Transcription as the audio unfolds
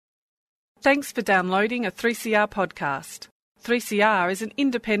Thanks for downloading a 3CR podcast. 3CR is an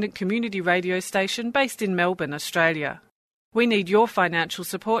independent community radio station based in Melbourne, Australia. We need your financial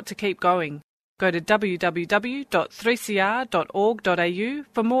support to keep going. Go to www.3cr.org.au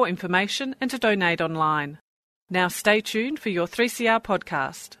for more information and to donate online. Now stay tuned for your 3CR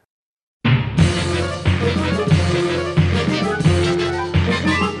podcast.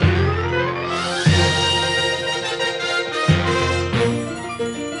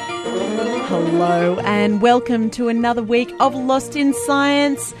 Hello and welcome to another week of Lost in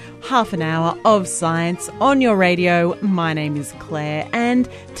Science, half an hour of science on your radio. My name is Claire and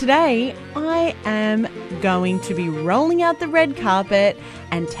today I am going to be rolling out the red carpet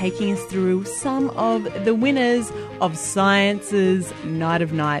and taking us through some of the winners of Science's Night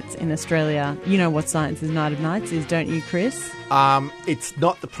of Nights in Australia. You know what Science's Night of Nights is, don't you, Chris? It's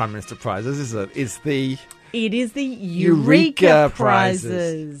not the Prime Minister Prizes, is it? It is the Eureka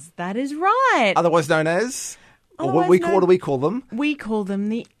Prizes. That is right. Otherwise known as? What do we call them? We call them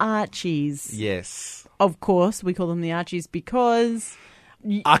the Archies. Yes. Of course, we call them the Archies because...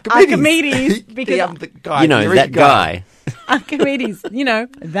 Archimedes. Because the guy. You know, that guy. Archimedes, you know,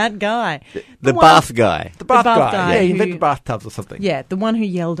 that guy. The bath guy. The bath guy. Yeah, he who- invented bathtubs or something. Yeah, the one who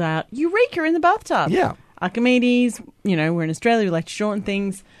yelled out, Eureka in the bathtub. Yeah. Archimedes, you know, we're in Australia, we like to shorten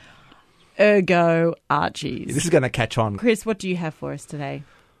things. Ergo Archies. This is going to catch on. Chris, what do you have for us today?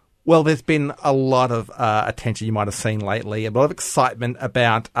 Well, there's been a lot of attention you might have seen lately, a lot of excitement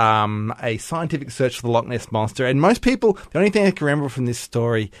about a scientific search for the Loch Ness Monster. And most people, the only thing I can remember from this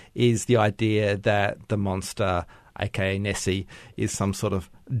story is the idea that the monster, aka Nessie, is some sort of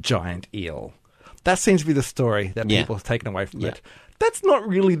giant eel. That seems to be the story that people have taken away from it. That's not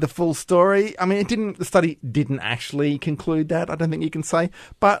really the full story. I mean, the study didn't actually conclude that, I don't think you can say.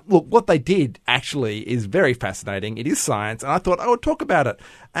 But look, what they did actually is very fascinating. It is science, and I thought I would talk about it.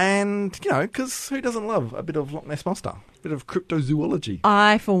 And, you know, because who doesn't love a bit of Loch Ness Monster? A bit of cryptozoology.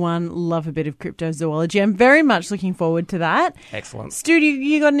 I, for one, love a bit of cryptozoology. I'm very much looking forward to that. Excellent. Studio,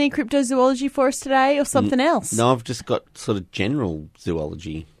 you got any cryptozoology for us today or something else? No, I've just got sort of general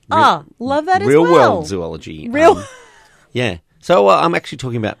zoology. Love that as well. Real world zoology. Real. Yeah. So I'm actually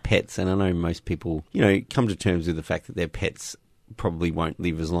talking about pets, and I know most people, you know, come to terms with the fact that their pets probably won't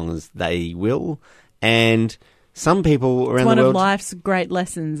live as long as they will. And some people around It's the world... one of life's great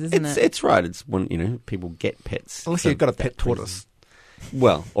lessons, isn't it? It's right. It's one, you know, people get pets. Unless for you've got a that pet tortoise. reason.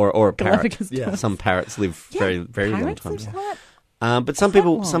 Well, or a parrot. Galapagos Yeah. tortoise. Some parrots live very, very long Parrots times. live quite- But some Quite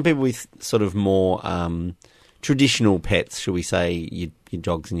people, long. some people with sort of more traditional pets, shall we say, your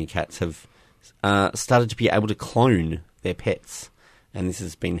dogs and your cats have started to be able to clone their pets, and this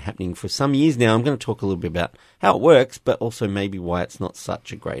has been happening for some years now. I'm going to talk a little bit about how it works, but also maybe why it's not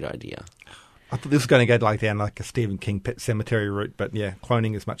such a great idea. I thought this was going to go down like a Stephen King Pet Cemetery route, but yeah,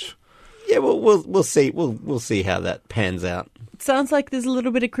 cloning is much... Yeah, well, we'll see. We'll see how that pans out Sounds like there's a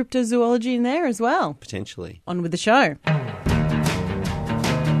little bit of cryptozoology in there as well. potentially. On with the show.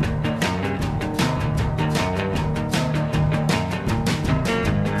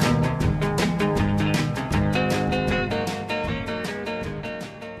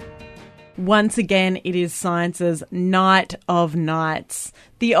 Once again, it is Science's Night of Nights.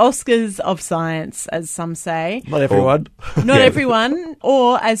 The Oscars of science, as some say. Not everyone. Not Yeah. everyone,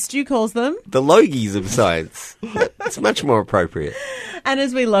 or as Stu calls them, The Logies of science. It's much more appropriate. and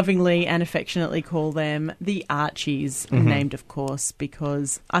as we lovingly and affectionately call them, the Archies, named, of course,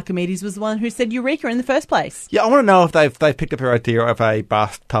 because Archimedes was the one who said Eureka in the first place. Yeah, I want to know if they've picked up your idea of a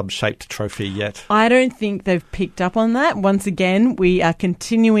bathtub-shaped trophy yet. I don't think they've picked up on that. Once again, we are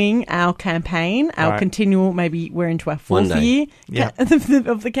continuing our campaign, our Right. continual, maybe we're into our One fourth day. year Yeah.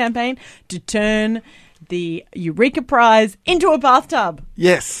 of the campaign, to turn the Eureka Prize into a bathtub.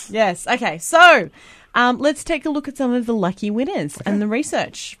 Yes. Yes. Okay. So let's take a look at some of the lucky winners and the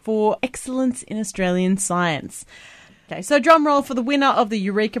research for excellence in Australian science. Okay, so drum roll for the winner of the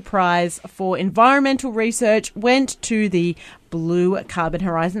Eureka Prize for environmental research went to the Blue Carbon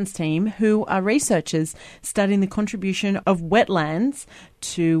Horizons team, who are researchers studying the contribution of wetlands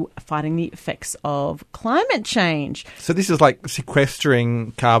to fighting the effects of climate change. So this is like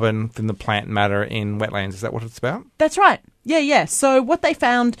sequestering carbon from the plant matter in wetlands. Is that what it's about? That's right. Yeah. So what they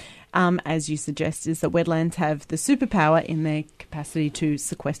found, as you suggest, is that wetlands have the superpower in their capacity to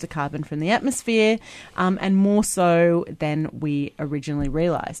sequester carbon from the atmosphere, and more so than we originally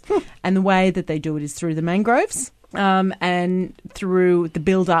realised. And the way that they do it is through the mangroves, and through the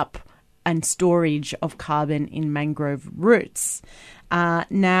build-up and storage of carbon in mangrove roots.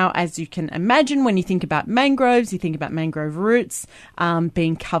 Now, as you can imagine, when you think about mangroves, you think about mangrove roots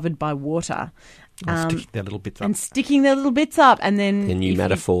being covered by water. Sticking their little bits up. And sticking their little bits up. And then The new if you-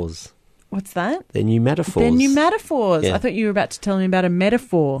 metaphors. What's that? They're pneumatophores. They're pneumatophores. Yeah. I thought you were about to tell me about a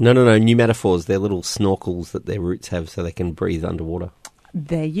metaphor. No, pneumatophores. They're little snorkels that their roots have so they can breathe underwater.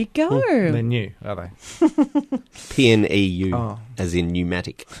 There you go. They're new, are they? PNEU, Oh. as in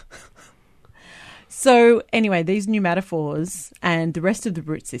pneumatic. So anyway, these pneumatophores and the rest of the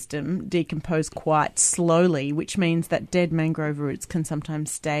root system decompose quite slowly, which means that dead mangrove roots can sometimes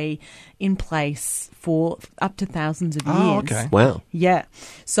stay in place for up to thousands of years. Oh, okay. Wow. Yeah.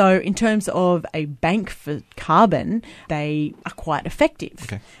 So in terms of a bank for carbon, they are quite effective.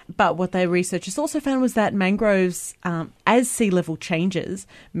 Okay. But what their researchers also found was that mangroves, as sea level changes,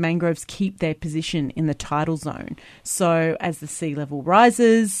 mangroves keep their position in the tidal zone. So as the sea level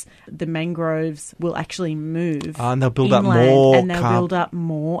rises, the mangroves will actually move And they'll build up inland, more and they'll build up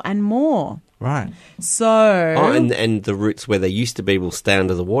more and more. Right. So Oh, and the roots where they used to be will stay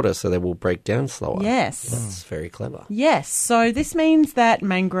under the water, so they will break down slower. yes. That's very clever. Yes, so this means that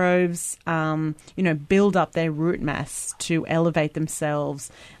mangroves, build up their root mass to elevate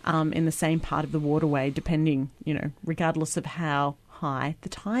themselves in the same part of the waterway, depending, regardless of how high the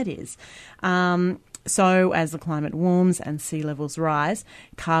tide is. So as the climate warms and sea levels rise,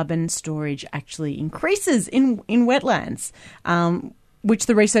 carbon storage actually increases in wetlands, which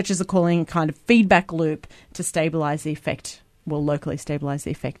the researchers are calling a kind of feedback loop to locally stabilise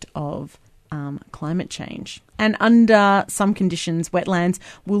the effect of climate change. And under some conditions, wetlands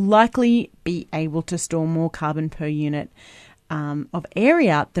will likely be able to store more carbon per unit of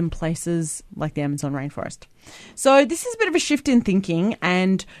area than places like the Amazon rainforest. So this is a bit of a shift in thinking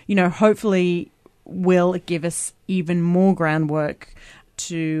and, hopefully will give us even more groundwork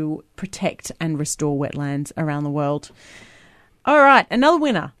to protect and restore wetlands around the world. All right, another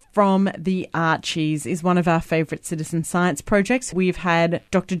winner from the Archies is one of our favourite citizen science projects. We've had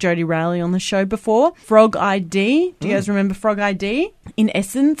Dr. Jodie Rowley on the show before. Frog ID. Do you guys remember Frog ID? In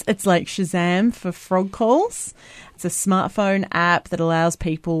essence, it's like Shazam for frog calls. It's a smartphone app that allows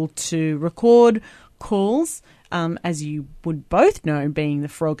people to record calls. As you would both know, being the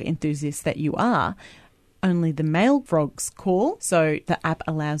frog enthusiasts that you are, only the male frogs call. So the app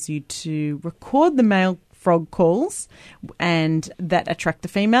allows you to record the male frog calls and that attract the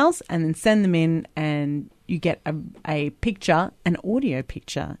females and then send them in, and you get a picture, an audio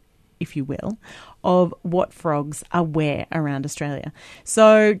picture, if you will, of what frogs are where around Australia.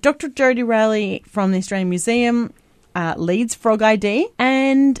 So Dr. Jodie Rowley from the Australian Museum leads Frog ID,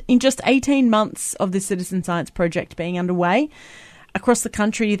 and in just 18 months of the citizen science project being underway, across the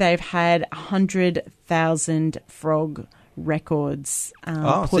country they've had 100,000 frog records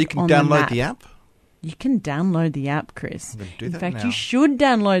put so you can on download the the app? You can download the app, Chris. I'm gonna do In that fact, now. you should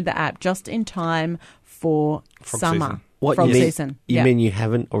download the app just in time for Frog summer. season. Frog you mean, season. You yeah. mean you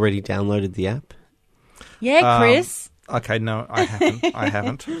haven't already downloaded the app? Yeah, Chris. Okay, no, I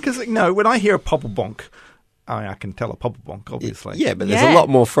haven't. Because, when I hear a popplebonk, I can tell a popplebonk, obviously. Yeah, but there's Yeah. a lot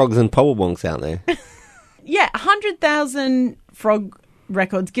more frogs than pobblebonks out there. Yeah, 100,000 frog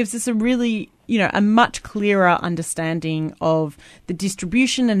records gives us a really, a much clearer understanding of the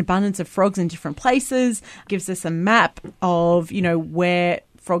distribution and abundance of frogs in different places, gives us a map of, where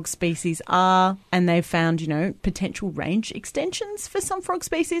frog species are, and they've found, potential range extensions for some frog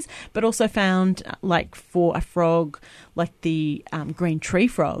species, but also found, like for a frog like the green tree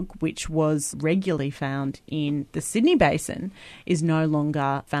frog, which was regularly found in the Sydney Basin, is no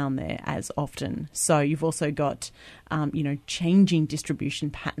longer found there as often. So you've also got, changing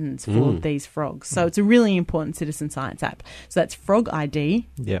distribution patterns for these frogs. So it's a really important citizen science app. So that's Frog ID.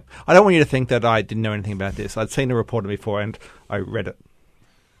 Yeah. I don't want you to think that I didn't know anything about this. I'd seen a report before and I read it.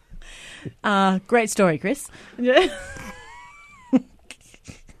 Great story, Chris.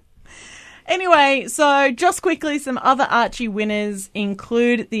 Anyway, so just quickly, some other Archie winners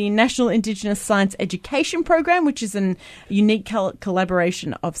include the National Indigenous Science Education Program, which is a unique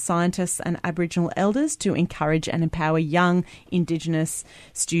collaboration of scientists and Aboriginal elders to encourage and empower young Indigenous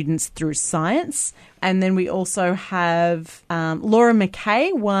students through science. And then we also have Laura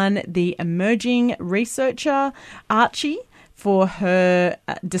McKay won the Emerging Researcher Archie for her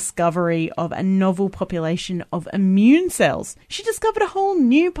discovery of a novel population of immune cells. She discovered a whole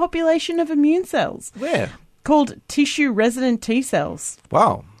new population of immune cells. Where? Called tissue-resident T cells.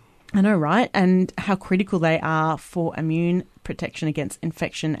 Wow. I know, right? And how critical they are for immune protection against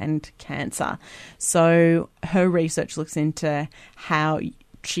infection and cancer. So her research looks into how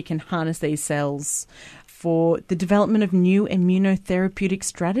she can harness these cells for the development of new immunotherapeutic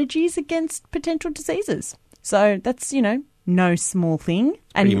strategies against potential diseases. So that's, no small thing.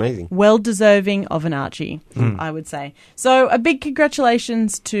 And Pretty amazing. well deserving of an Archie, I would say. So a big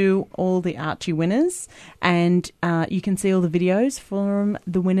congratulations to all the Archie winners. And you can see all the videos from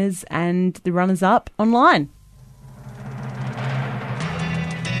the winners and the runners-up online.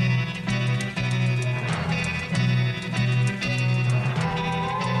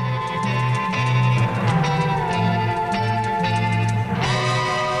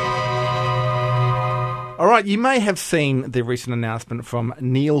 All right, you may have seen the recent announcement from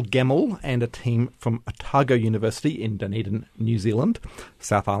Neil Gemmell and a team from Otago University in Dunedin, New Zealand,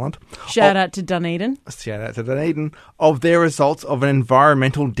 South Island. Shout out to Dunedin. Shout out to Dunedin, of their results of an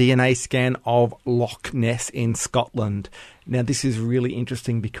environmental DNA scan of Loch Ness in Scotland. Now, this is really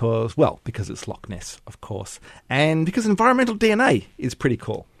interesting because it's Loch Ness, of course, and because environmental DNA is pretty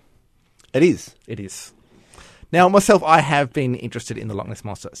cool. It is. It is. Now, myself, I have been interested in the Loch Ness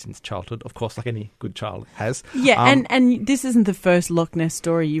Monster since childhood, of course, like any good child has. Yeah, and this isn't the first Loch Ness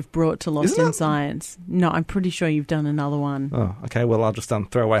story you've brought to Lost Isn't in it? Science. No, I'm pretty sure you've done another one. Oh, okay. Well, I'll just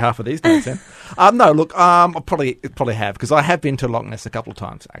throw away half of these notes then. No, look, I probably have, because I have been to Loch Ness a couple of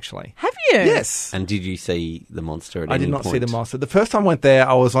times, actually. Have you? Yes. And did you see the monster at I any did not point? see the monster. The first time I went there,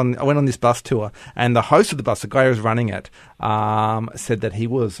 I went on this bus tour, and the host of the bus, the guy who was running it, said that he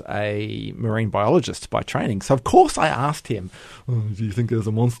was a marine biologist by training. So, of course, I asked him, do you think there's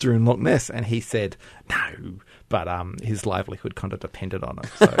a monster in Loch Ness? And he said, no. But his livelihood kind of depended on it.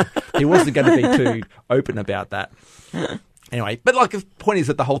 So he wasn't going to be too open about that. Anyway, but the point is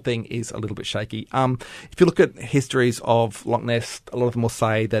that the whole thing is a little bit shaky. If you look at histories of Loch Ness, a lot of them will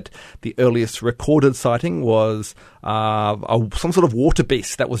say that the earliest recorded sighting was some sort of water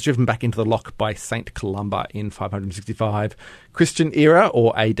beast that was driven back into the loch by Saint Columba in 565 Christian era,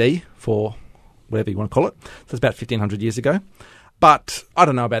 or AD, for whatever you want to call it. So it's about 1,500 years ago. But I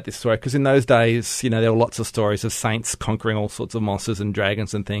don't know about this story, because in those days, there were lots of stories of saints conquering all sorts of monsters and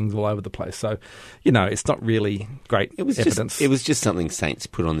dragons and things all over the place. So, it's not really great evidence. It was just something saints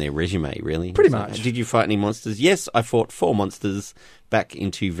put on their resume, really. Pretty much. Did you fight any monsters? Yes, I fought 4 monsters back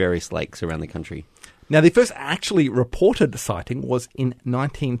into various lakes around the country. Now, the first actually reported sighting was in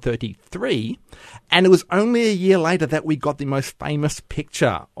 1933, and it was only a year later that we got the most famous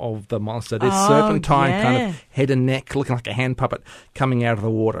picture of the monster, this serpentine kind of head and neck, looking like a hand puppet coming out of the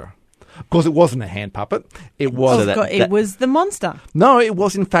water. Of course, it wasn't a hand puppet. It was... it was the monster. No, it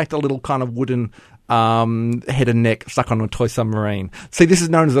was, in fact, a little kind of wooden head and neck stuck on a toy submarine. See, this is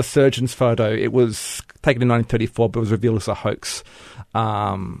known as a surgeon's photo. It was taken in 1934, but was revealed as a hoax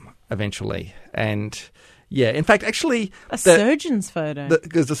eventually. And yeah, in fact, actually... surgeon's photo?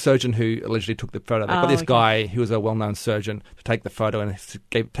 There's a surgeon who allegedly took the photo. They got this guy who was a well-known surgeon to take the photo and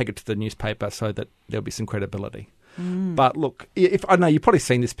take it to the newspaper so that there'll be some credibility. But look, I know you've probably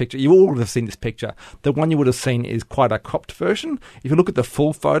seen this picture. You all would have seen this picture. The one you would have seen is quite a cropped version. If you look at the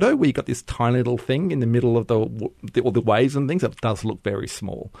full photo, where you got this tiny little thing in the middle of all the waves and things, it does look very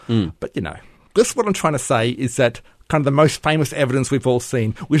small. But this what I'm trying to say is that kind of the most famous evidence we've all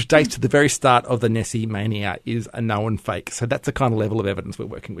seen, which dates to the very start of the Nessie mania, is a known fake. So that's the kind of level of evidence we're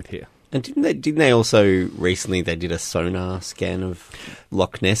working with here. And didn't they also recently, they did a sonar scan of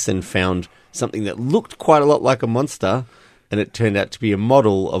Loch Ness and found something that looked quite a lot like a monster, and it turned out to be a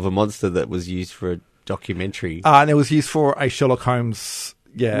model of a monster that was used for a documentary. And it was used for a Sherlock Holmes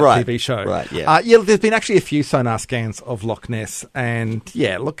TV show. Right, yeah. There's been actually a few sonar scans of Loch Ness, and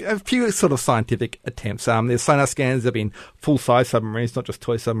a few sort of scientific attempts. There's sonar scans that have been full-size submarines, not just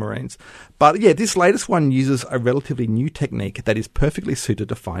toy submarines. But this latest one uses a relatively new technique that is perfectly suited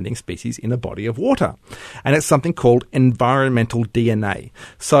to finding species in a body of water. And it's something called environmental DNA.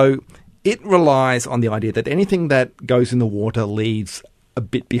 So it relies on the idea that anything that goes in the water leaves a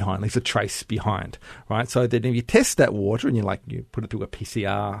bit behind, leaves a trace behind, right? So then if you test that water and you put it through a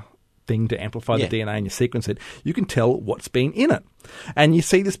PCR thing to amplify the DNA and you sequence it, you can tell what's been in it. And you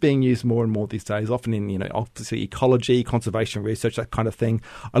see this being used more and more these days, often in, obviously ecology, conservation research, that kind of thing.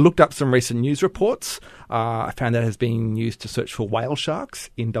 I looked up some recent news reports. I found that it has been used to search for whale sharks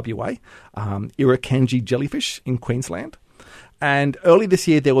in WA, Irukandji jellyfish in Queensland. And early this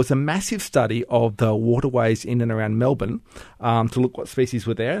year, there was a massive study of the waterways in and around Melbourne to look what species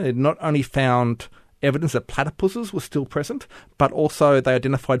were there. It not only found evidence that platypuses were still present, but also they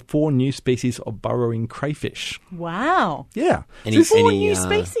identified 4 new species of burrowing crayfish. Wow. Yeah. Four new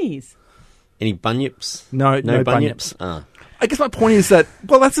species? Any bunyips? No bunyips. I guess my point is that,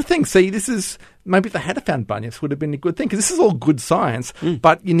 that's the thing. See, this is... Maybe if they had found bunyips, would have been a good thing, because this is all good science,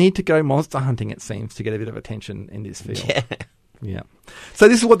 but you need to go monster hunting, it seems, to get a bit of attention in this field. Yeah. So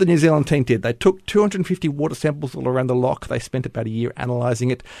this is what the New Zealand team did. They took 250 water samples all around the loch. They spent about a year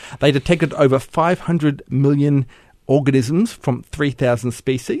analysing it. They detected over 500 million organisms from 3,000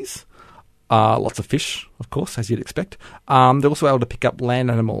 species. Lots of fish, of course, as you'd expect. They're also able to pick up land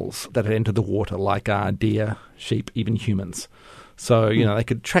animals that had entered the water, like deer, sheep, even humans. So, they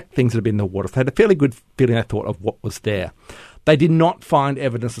could track things that had been in the water. So they had a fairly good feeling, I thought, of what was there. They did not find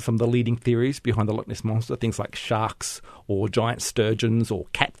evidence of some of the leading theories behind the Loch Ness Monster, things like sharks or giant sturgeons or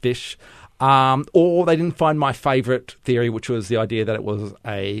catfish. Or they didn't find my favourite theory, which was the idea that it was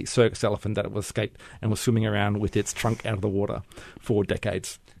a circus elephant that it was escaped and was swimming around with its trunk out of the water for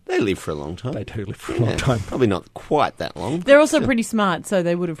decades. They live for a long time. They do live for a long time. Probably not quite that long. They're also pretty smart, so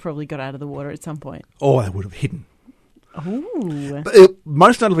they would have probably got out of the water at some point. Or they would have hidden. Ooh. But,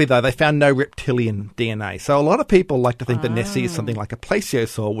 most notably, though, they found no reptilian DNA. So a lot of people like to think that Nessie is something like a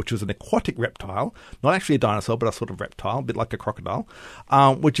plesiosaur, which was an aquatic reptile, not actually a dinosaur, but a sort of reptile, a bit like a crocodile,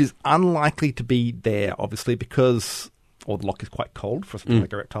 which is unlikely to be there, obviously, because the loch is quite cold for something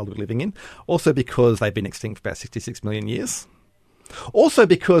like a reptile to be living in. Also because they've been extinct for about 66 million years. Also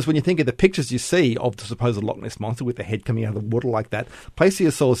because when you think of the pictures you see of the supposed Loch Ness Monster with the head coming out of the water like that,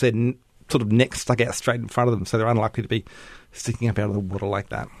 plesiosaurs had sort of neck stuck out straight in front of them, so they're unlikely to be sticking up out of the water like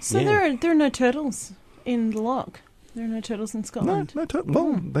that. So there are no turtles in the loch? There are no turtles in Scotland? No turtles.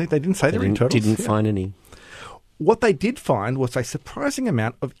 Well, they didn't say there were turtles. Didn't find any. What they did find was a surprising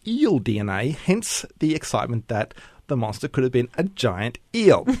amount of eel DNA, hence the excitement that the monster could have been a giant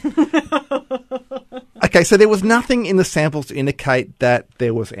eel. Okay, so there was nothing in the samples to indicate that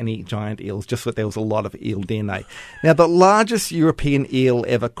there was any giant eels, just that there was a lot of eel DNA. Now, the largest European eel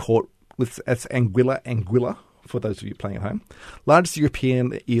ever caught that's Anguilla, for those of you playing at home. Largest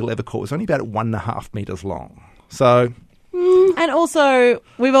European eel ever caught was only about 1.5 metres long. So... And also,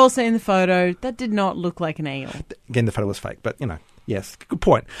 we've all seen the photo. That did not look like an eel. Again, the photo was fake, but, yes, good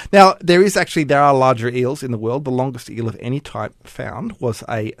point. Now, there are larger eels in the world. The longest eel of any type found was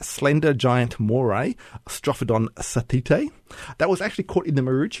a slender giant moray, Strophodon satite. That was actually caught in the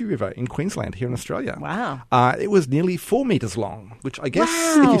Maroochy River in Queensland, here in Australia. Wow. It was nearly 4 metres long, which I guess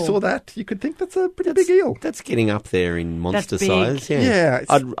if you saw that, you could think that's a pretty big eel. That's getting up there in monster That's size. big. Yeah.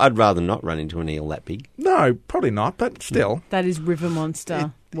 I'd rather not run into an eel that big. No, probably not, but still. That is river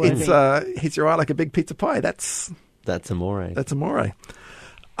monster It's worthy. hits your eye like a big pizza pie. That's a moray. That's a moray.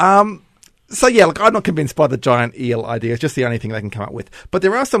 So, look, I'm not convinced by the giant eel idea. It's just the only thing they can come up with. But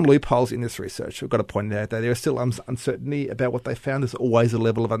there are some loopholes in this research. We've got to point out that there is still uncertainty about what they found. There's always a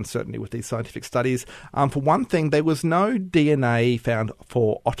level of uncertainty with these scientific studies. For one thing, there was no DNA found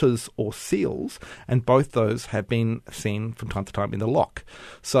for otters or seals, and both those have been seen from time to time in the loch.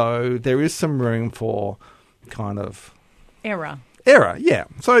 So there is some room for kind of... Error, yeah.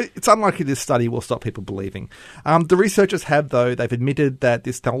 So it's unlikely this study will stop people believing. The researchers they've admitted that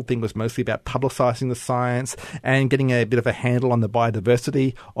this whole thing was mostly about publicising the science and getting a bit of a handle on the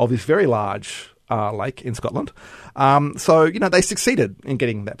biodiversity of this very large lake in Scotland. So, they succeeded in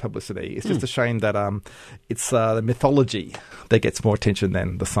getting that publicity. It's just a shame that it's the mythology that gets more attention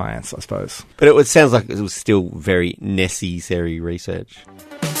than the science, I suppose. But it sounds like it was still very necessary research.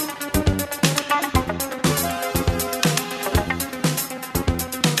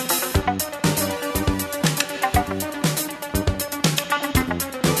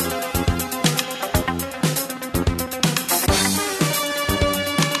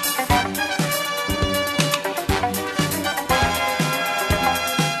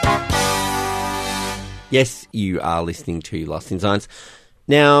 Yes, you are listening to Lost in Science.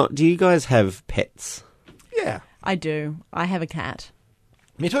 Now, do you guys have pets? Yeah. I do. I have a cat.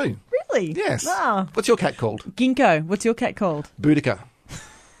 Me too. Really? Yes. Wow. What's your cat called? Ginkgo. What's your cat called? Boudica.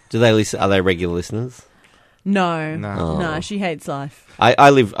 Do they listen? Are they regular listeners? No. No. No, she hates life. I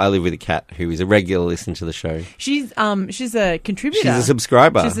live with a cat who is a regular listener to the show. She's a contributor. She's a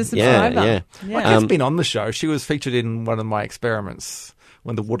subscriber. She's a subscriber. Yeah. My cat's been on the show. She was featured in one of my experiments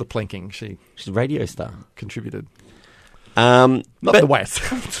when the water plinking. She's a radio star. Contributed. Not the way it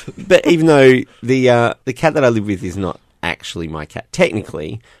sounds. But even though the cat that I live with is not actually my cat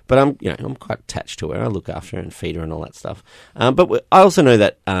technically, but I'm quite attached to her. I look after her and feed her and all that stuff. But I also know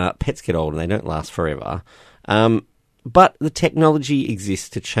that pets get old and they don't last forever. But the technology exists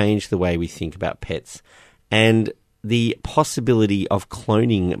to change the way we think about pets, and the possibility of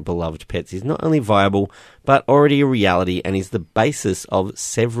cloning beloved pets is not only viable, but already a reality and is the basis of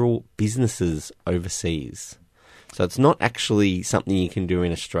several businesses overseas. So it's not actually something you can do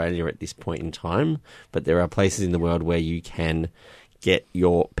in Australia at this point in time, but there are places in the world where you can get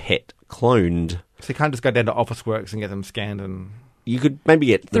your pet cloned. So you can't just go down to Officeworks and get them scanned and... You could maybe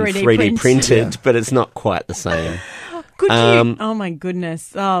get them 3D printed, yeah. but it's not quite the same. Could you? Oh my goodness!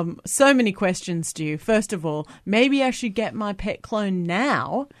 So many questions to you. First of all, maybe I should get my pet clone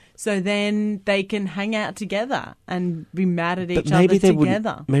now, so then they can hang out together and be mad at each other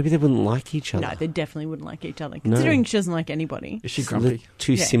together. Maybe they wouldn't like each other. No, they definitely wouldn't like each other. Considering she doesn't like anybody. Is she grumpy?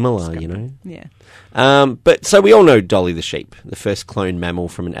 Too similar, you know. Yeah. But so we all know Dolly the sheep, the first cloned mammal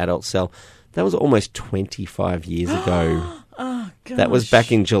from an adult cell. That was almost 25 years ago. Oh, gosh. That was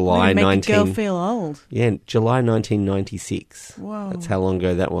back in July Make a girl feel old. Yeah, July 1996. Whoa. That's how long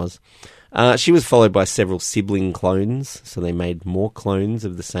ago that was. She was followed by several sibling clones, so they made more clones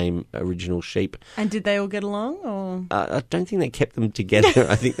of the same original sheep. And did they all get along? Or I don't think they kept them together.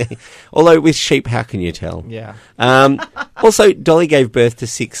 I think they, although with sheep, how can you tell? Yeah. Also, Dolly gave birth to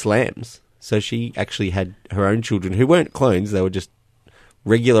 6 lambs, so she actually had her own children who weren't clones; they were just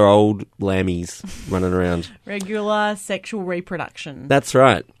regular old lammies running around. Regular sexual reproduction. That's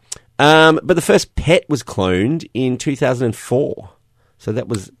right. But the first pet was cloned in 2004. So that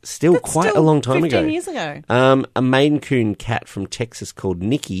was still quite a long time 15 ago. years ago. A Maine Coon cat from Texas called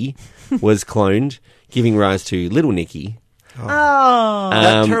Nikki was cloned, giving rise to Little Nikki.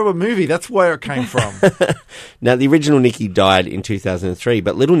 That terrible movie, that's where it came from. Now, the original Nikki died in 2003,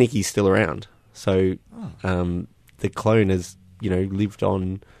 but Little Nikki's still around. So the clone has, lived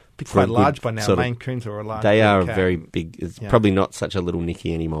on. Quite large by now. Maine Coons are a large. They are cat. very big. It's probably not such a Little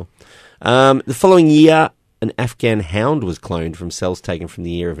Nikki anymore. The following year, an Afghan hound was cloned from cells taken from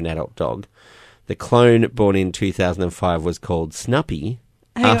the ear of an adult dog. The clone, born in 2005, was called Snuppy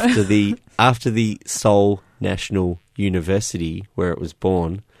after the Seoul National University where it was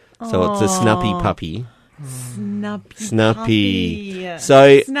born. So it's a Snuppy puppy. Snuppy.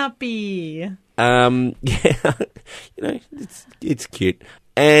 So Snuppy. It's cute.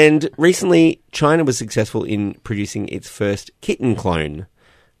 And recently, China was successful in producing its first kitten clone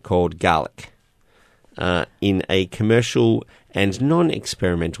called Garlic in a commercial and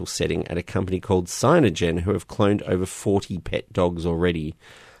non-experimental setting at a company called Cyanogen, who have cloned over 40 pet dogs already.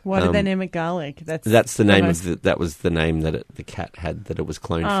 Why did they name it Garlic? That's the name that was the name that the cat had that it was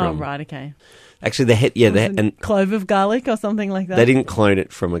cloned from. Oh, right, okay. Actually, and clove of garlic or something like that. They didn't clone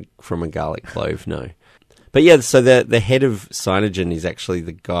it from a garlic clove, no. But yeah, so the head of Cyanogen is actually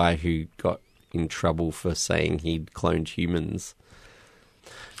the guy who got in trouble for saying he'd cloned humans.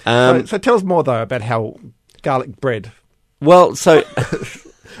 So tell us more though about how garlic bread. Well, so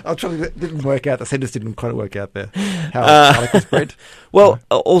I'm trying. It didn't work out. The sentence didn't quite work out there. How garlic is bread. Well,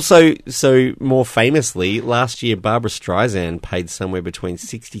 also, so more famously, last year Barbara Streisand paid somewhere between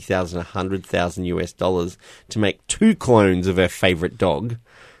 $60,000 and $100,000 to make 2 clones of her favourite dog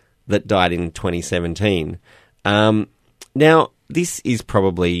that died in 2017. Now, this is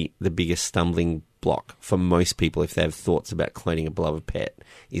probably the biggest stumbling block for most people if they have thoughts about cloning a beloved pet,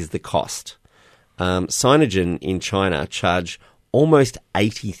 is the cost. Cyanogen in China charge almost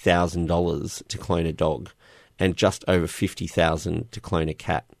 $80,000 to clone a dog and just over $50,000 to clone a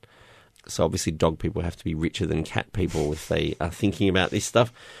cat. So obviously dog people have to be richer than cat people if they are thinking about this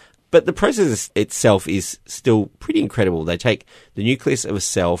stuff. But the process itself is still pretty incredible. They take the nucleus of a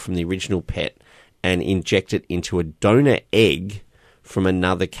cell from the original pet and inject it into a donor egg from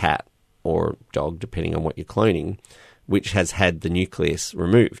another cat or dog, depending on what you're cloning, which has had the nucleus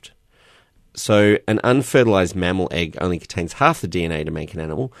removed. So an unfertilized mammal egg only contains half the DNA to make an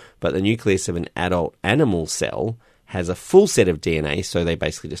animal, but the nucleus of an adult animal cell has a full set of DNA, so they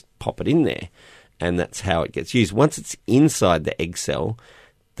basically just pop it in there, and that's how it gets used. Once it's inside the egg cell,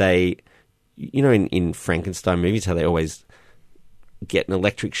 they, in Frankenstein movies, how they always get an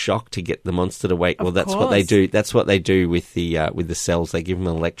electric shock to get the monster to wake. Well, that's what they do. That's what they do with the cells. They give them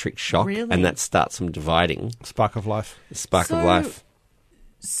an electric shock, and that starts them dividing. Spark of life. Spark of life.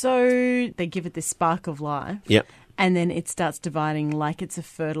 So they give it this spark of life. Yep. And then it starts dividing like it's a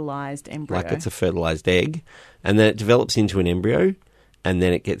fertilized embryo. Like it's a fertilized egg. And then it develops into an embryo, and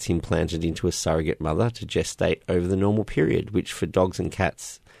then it gets implanted into a surrogate mother to gestate over the normal period, which for dogs and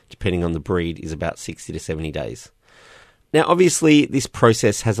cats, depending on the breed, is about 60 to 70 days. Now, obviously, this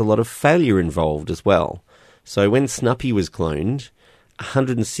process has a lot of failure involved as well. So when Snuppy was cloned,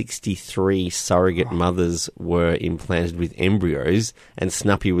 163 surrogate mothers were implanted with embryos, and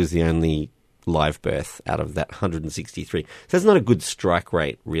Snuppy was the only live birth out of that 163. So that's not a good strike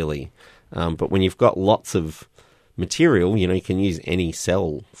rate, really. But when you've got lots of material, you can use any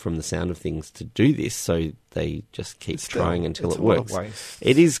cell from the sound of things to do this, so they just keep trying until it works.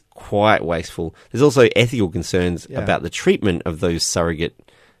 It is quite wasteful. There's also ethical concerns about the treatment of those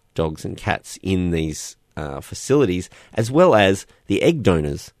surrogate dogs and cats in these facilities, as well as the egg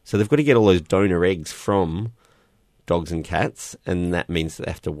donors. So they've got to get all those donor eggs from dogs and cats, and that means that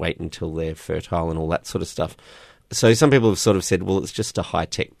they have to wait until they're fertile and all that sort of stuff. So some people have sort of said, well, it's just a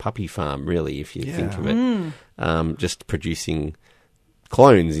high-tech puppy farm, really, if you think of it. Just producing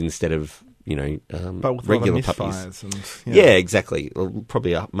clones instead of, But with regular a lot of puppies. misfires and Yeah, exactly.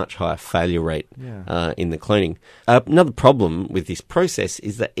 Probably a much higher failure rate in the cloning. Another problem with this process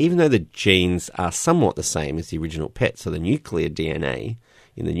is that even though the genes are somewhat the same as the original pet, so the nuclear DNA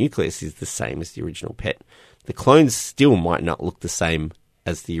in the nucleus is the same as the original pet, the clones still might not look the same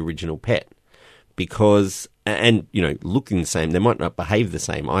as the original pet because, and, looking the same, they might not behave the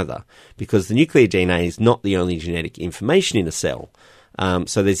same either because the nuclear DNA is not the only genetic information in a cell.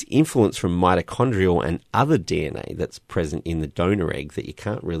 So there's influence from mitochondrial and other DNA that's present in the donor egg that you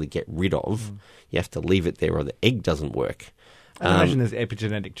can't really get rid of. You have to leave it there or the egg doesn't work. I imagine there's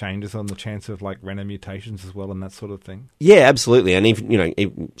epigenetic changes on the chance of like random mutations as well and that sort of thing. Yeah, absolutely. And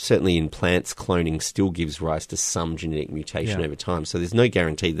even, certainly in plants, cloning still gives rise to some genetic mutation over time. So there's no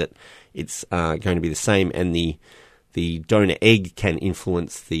guarantee that it's going to be the same. And the donor egg can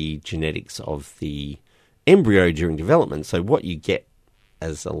influence the genetics of the embryo during development. So what you get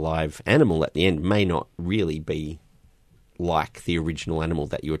as a live animal at the end may not really be like the original animal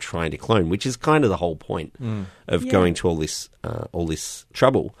that you were trying to clone, which is kind of the whole point of going to all this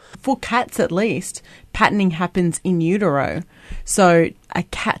trouble. For cats, at least, patterning happens in utero. So a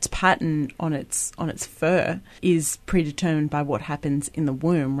cat's pattern on its fur is predetermined by what happens in the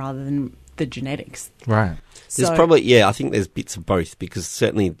womb rather than the genetics. Right. There's probably, I think there's bits of both because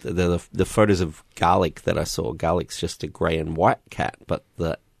certainly the photos of Garlic that I saw, Garlic's just a grey and white cat, but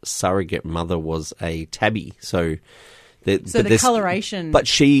the surrogate mother was a tabby. So the coloration. But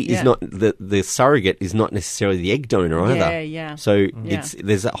she is not, the surrogate is not necessarily the egg donor either. Yeah. So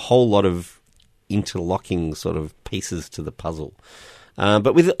there's a whole lot of interlocking sort of pieces to the puzzle.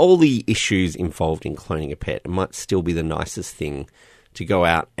 But with all the issues involved in cloning a pet, it might still be the nicest thing to go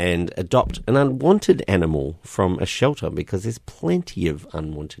out and adopt an unwanted animal from a shelter because there's plenty of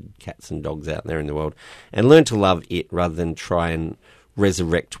unwanted cats and dogs out there in the world and learn to love it rather than try and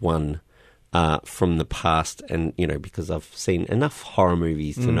resurrect one from the past. And, because I've seen enough horror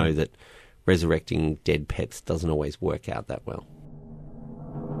movies to know that resurrecting dead pets doesn't always work out that well.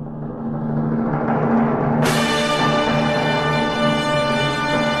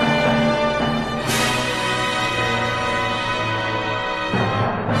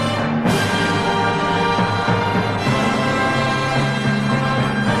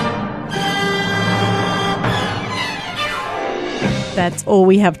 That's all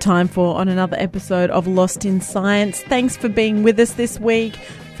we have time for on another episode of Lost in Science. Thanks for being with us this week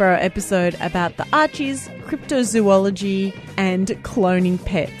for our episode about the Archies, cryptozoology and cloning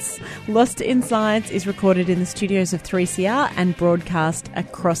pets. Lost in Science is recorded in the studios of 3CR and broadcast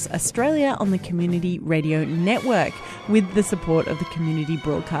across Australia on the Community Radio Network with the support of the Community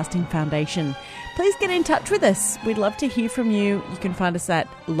Broadcasting Foundation. Please get in touch with us. We'd love to hear from you. You can find us at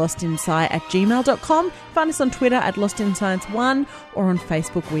lostinsci@gmail.com. Find us on Twitter at lostinscience1 or on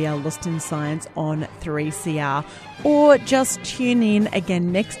Facebook we are Lost in Science on 3CR. Or just tune in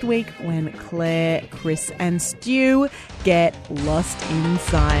again next week when Claire, Chris and Stu get lost in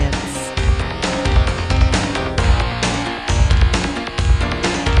science.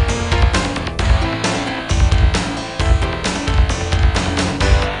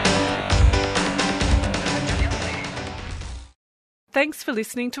 Thanks for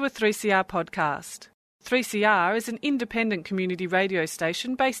listening to a 3CR podcast. 3CR is an independent community radio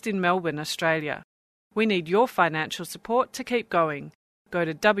station based in Melbourne, Australia. We need your financial support to keep going. Go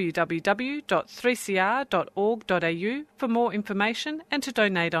to www.3cr.org.au for more information and to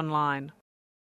donate online.